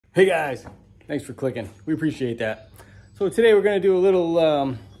Hey guys, thanks for clicking. We appreciate that. So today we're going to do a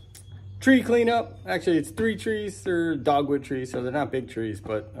little tree cleanup. Actually, it's 3 trees. They're dogwood trees, so they're not big trees,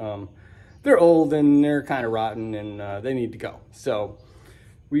 but they're old and they're kind of rotten and they need to go. So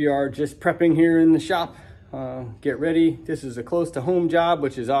we are just prepping here in the shop. Get ready. This is a close to home job,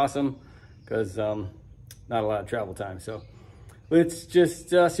 which is awesome because not a lot of travel time. So let's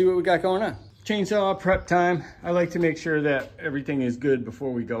just see what we got going on. Chainsaw prep time. I like to make sure that everything is good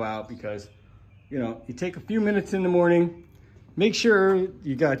before we go out because, you know, you take a few minutes in the morning, make sure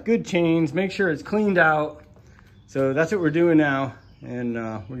you got good chains, make sure it's cleaned out. So that's what we're doing now. And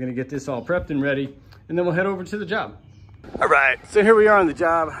we're gonna get this all prepped and ready, and then we'll head over to the job. All right, so here we are on the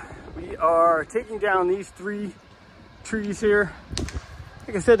job. We are taking down these 3 trees here.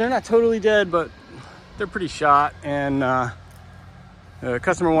 Like I said, they're not totally dead, but they're pretty shot, and the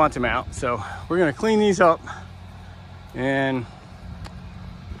customer wants them out. So we're gonna clean these up and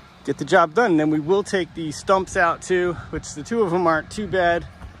get the job done. And then we will take the stumps out too, which the 2 of them aren't too bad.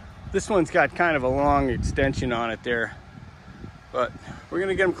 This one's got kind of a long extension on it there, but we're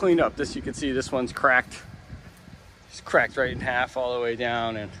gonna get them cleaned up. This, you can see this one's cracked. It's cracked right in half all the way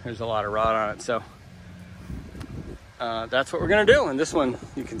down, and there's a lot of rot on it. So that's what we're gonna do. And this one,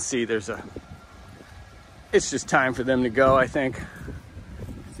 you can see it's just time for them to go, I think.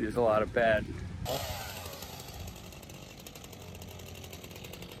 See, there's a lot of bad.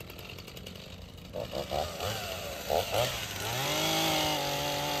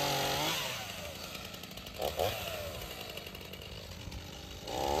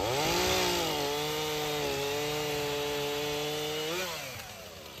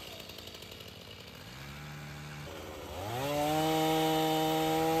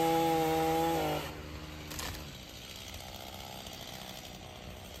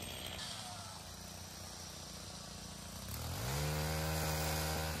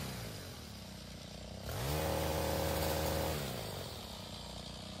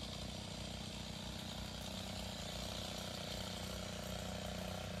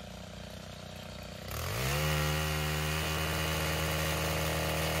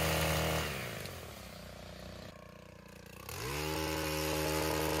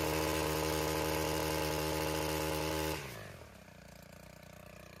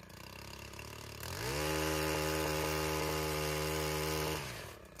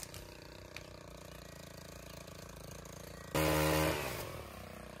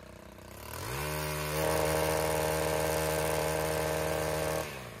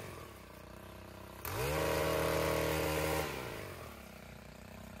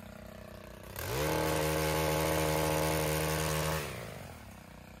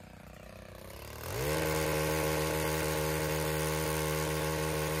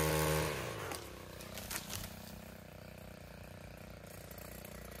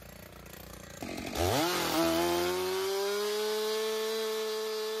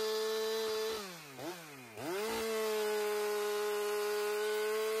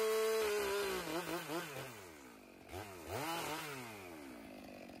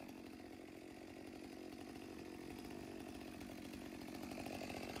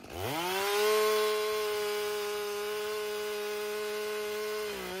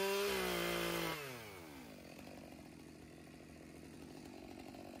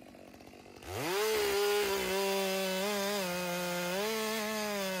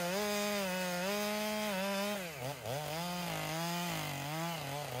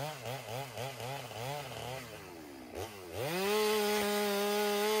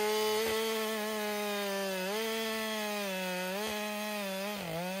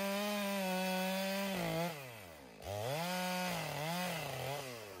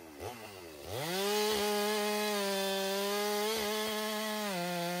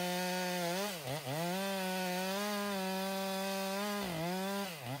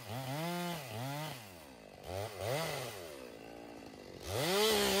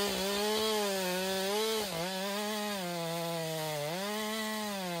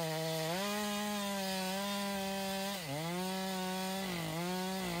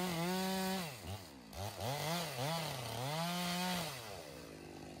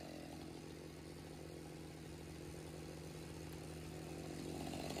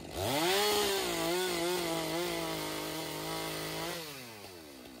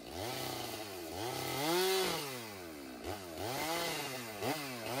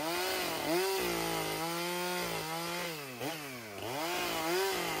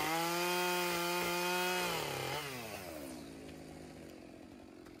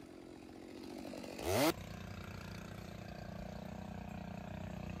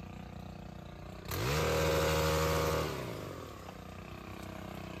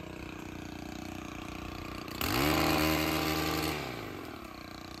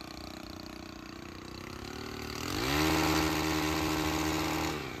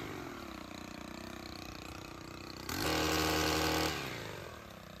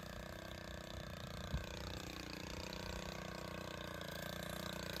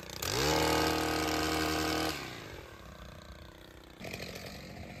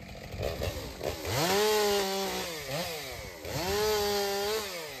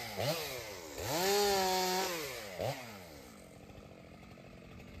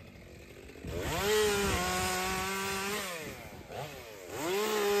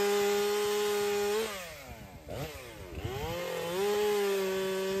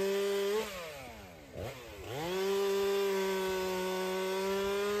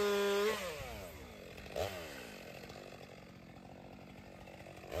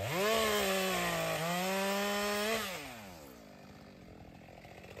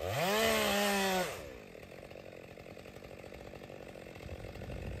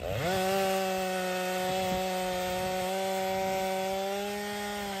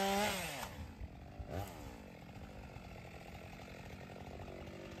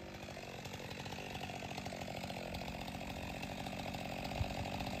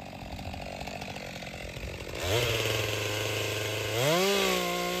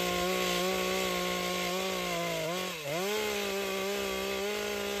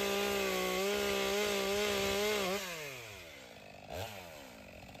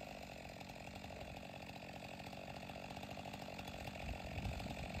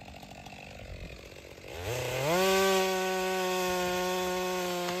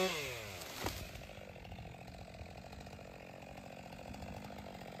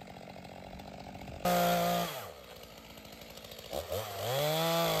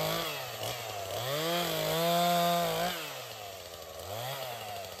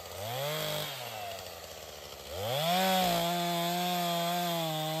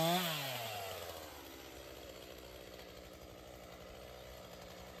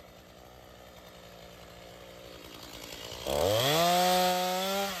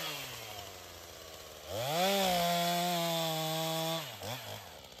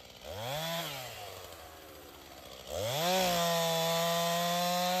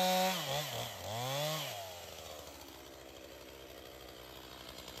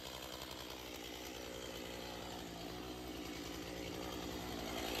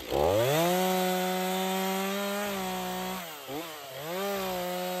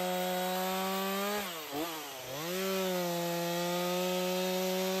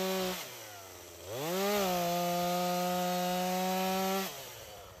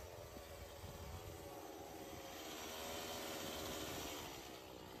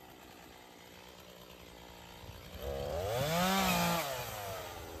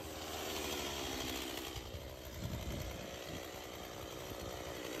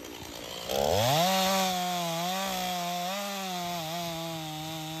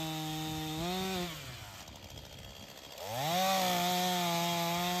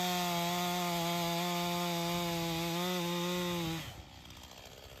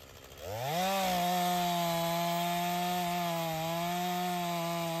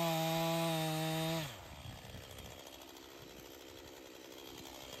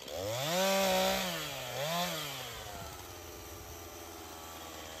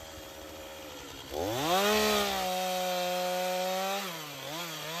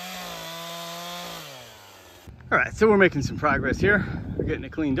 All right, so we're making some progress here. We're getting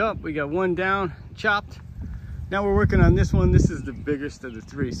it cleaned up. We got one down, chopped. Now we're working on this one. This is the biggest of the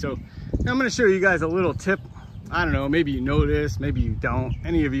three. So now I'm gonna show you guys a little tip. I don't know, maybe you know this, maybe you don't.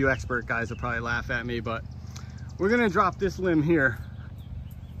 Any of you expert guys will probably laugh at me, but we're gonna drop this limb here,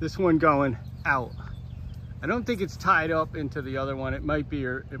 this one going out. I don't think it's tied up into the other one. It might be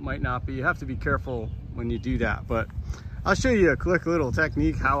or it might not be. You have to be careful when you do that, but I'll show you a quick little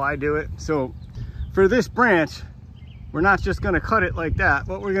technique how I do it. So for this branch, we're not just gonna cut it like that.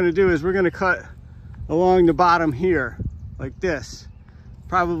 What we're gonna do is we're gonna cut along the bottom here, like this.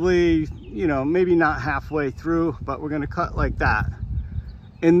 Probably, you know, maybe not halfway through, but we're gonna cut like that.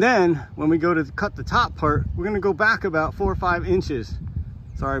 And then when we go to cut the top part, we're gonna go back about 4 or 5 inches.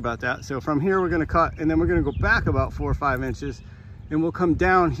 Sorry about that. So from here, we're gonna cut, and then we're gonna go back about 4 or 5 inches, and we'll come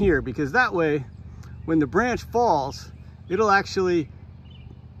down here, because that way, when the branch falls, it'll actually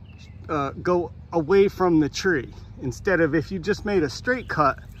go away from the tree. Instead of if you just made a straight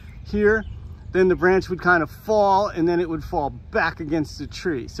cut here, then the branch would kind of fall and then it would fall back against the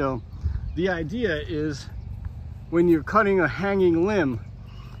tree. So the idea is when you're cutting a hanging limb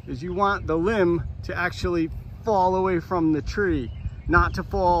is you want the limb to actually fall away from the tree, not to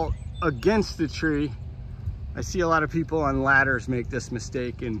fall against the tree. I see a lot of people on ladders make this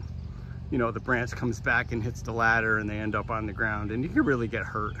mistake, and you know, the branch comes back and hits the ladder and they end up on the ground, and you can really get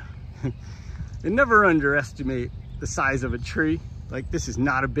hurt. And never underestimate the size of a tree. Like, this is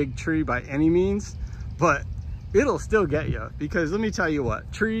not a big tree by any means, but it'll still get you, because let me tell you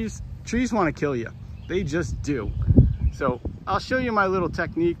what, trees want to kill you. They just do. So I'll show you my little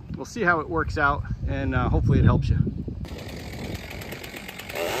technique. We'll see how it works out, and hopefully it helps you.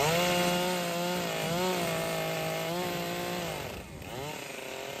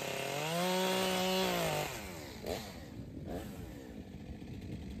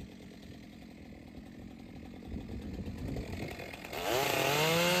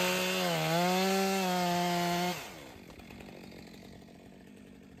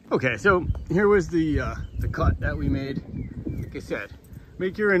 Okay, so here was the cut that we made. Like I said,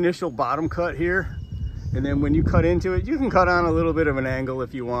 make your initial bottom cut here, and then when you cut into it, you can cut on a little bit of an angle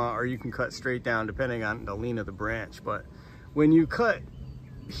if you want, or you can cut straight down depending on the lean of the branch. But when you cut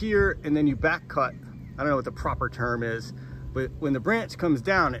here and then you back cut, I don't know what the proper term is, but when the branch comes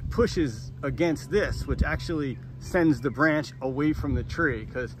down, it pushes against this, which actually sends the branch away from the tree.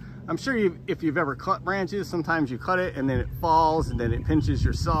 Because I'm sure if you've ever cut branches, sometimes you cut it and then it falls and then it pinches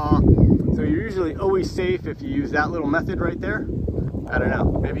your saw. So you're usually always safe if you use that little method right there. I don't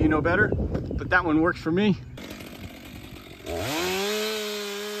know, maybe you know better, but that one works for me.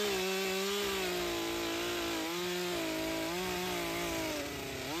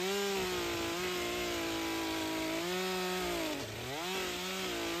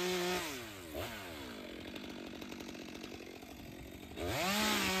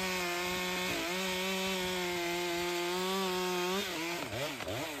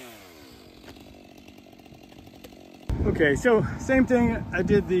 Okay, so same thing. I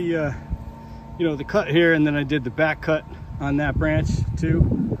did the, you know, the cut here, and then I did the back cut on that branch too.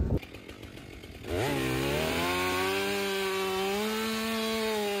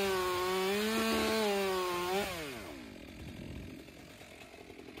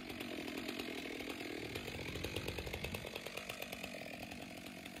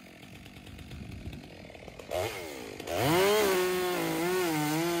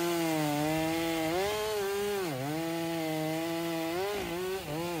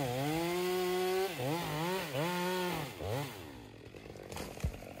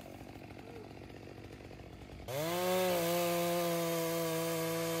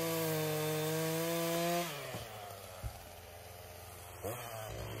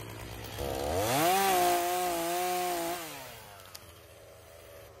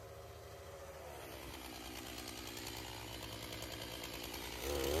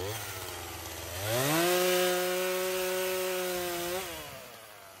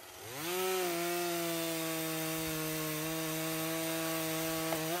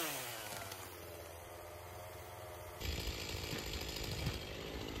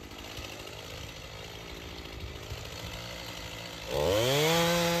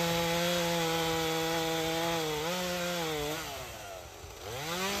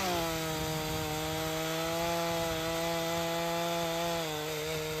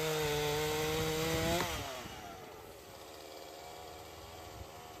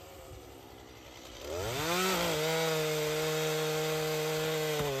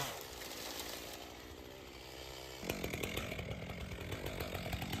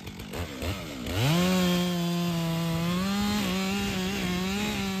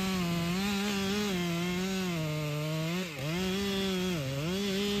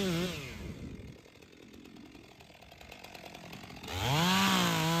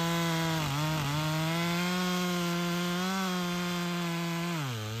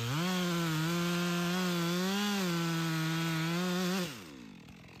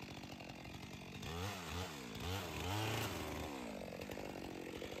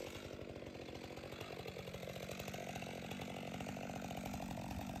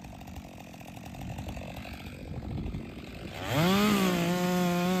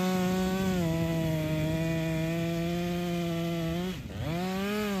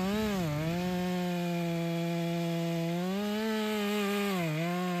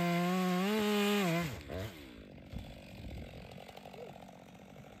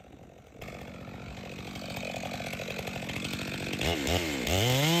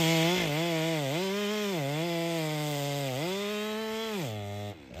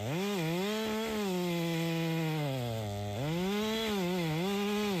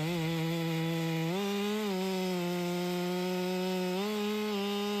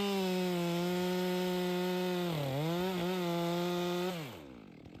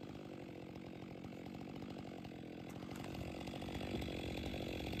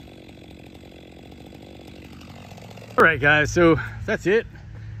 All right, guys, so that's it.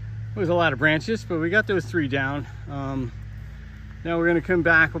 It was a lot of branches, but we got those 3 down. Now we're gonna come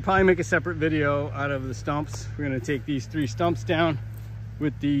back. We'll probably make a separate video out of the stumps. We're gonna take these 3 stumps down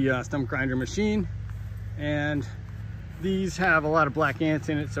with the stump grinder machine. And these have a lot of black ants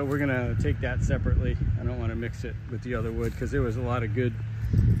in it, so we're gonna take that separately. I don't wanna mix it with the other wood because there was a lot of good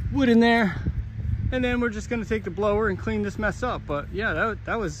wood in there. And then we're just gonna take the blower and clean this mess up. But yeah,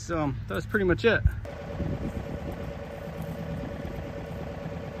 that was pretty much it.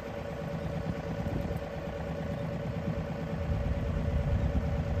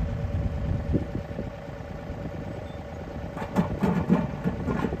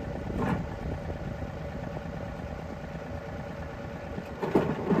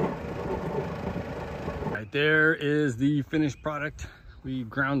 There is the finished product. We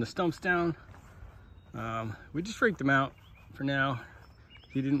ground the stumps down. We just raked them out for now.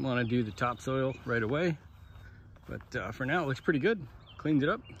 He didn't want to do the topsoil right away, but for now it looks pretty good. Cleaned it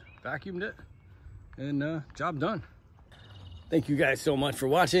up, vacuumed it, and job done. Thank you guys so much for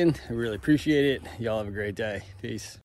watching. I really appreciate it. Y'all have a great day. Peace.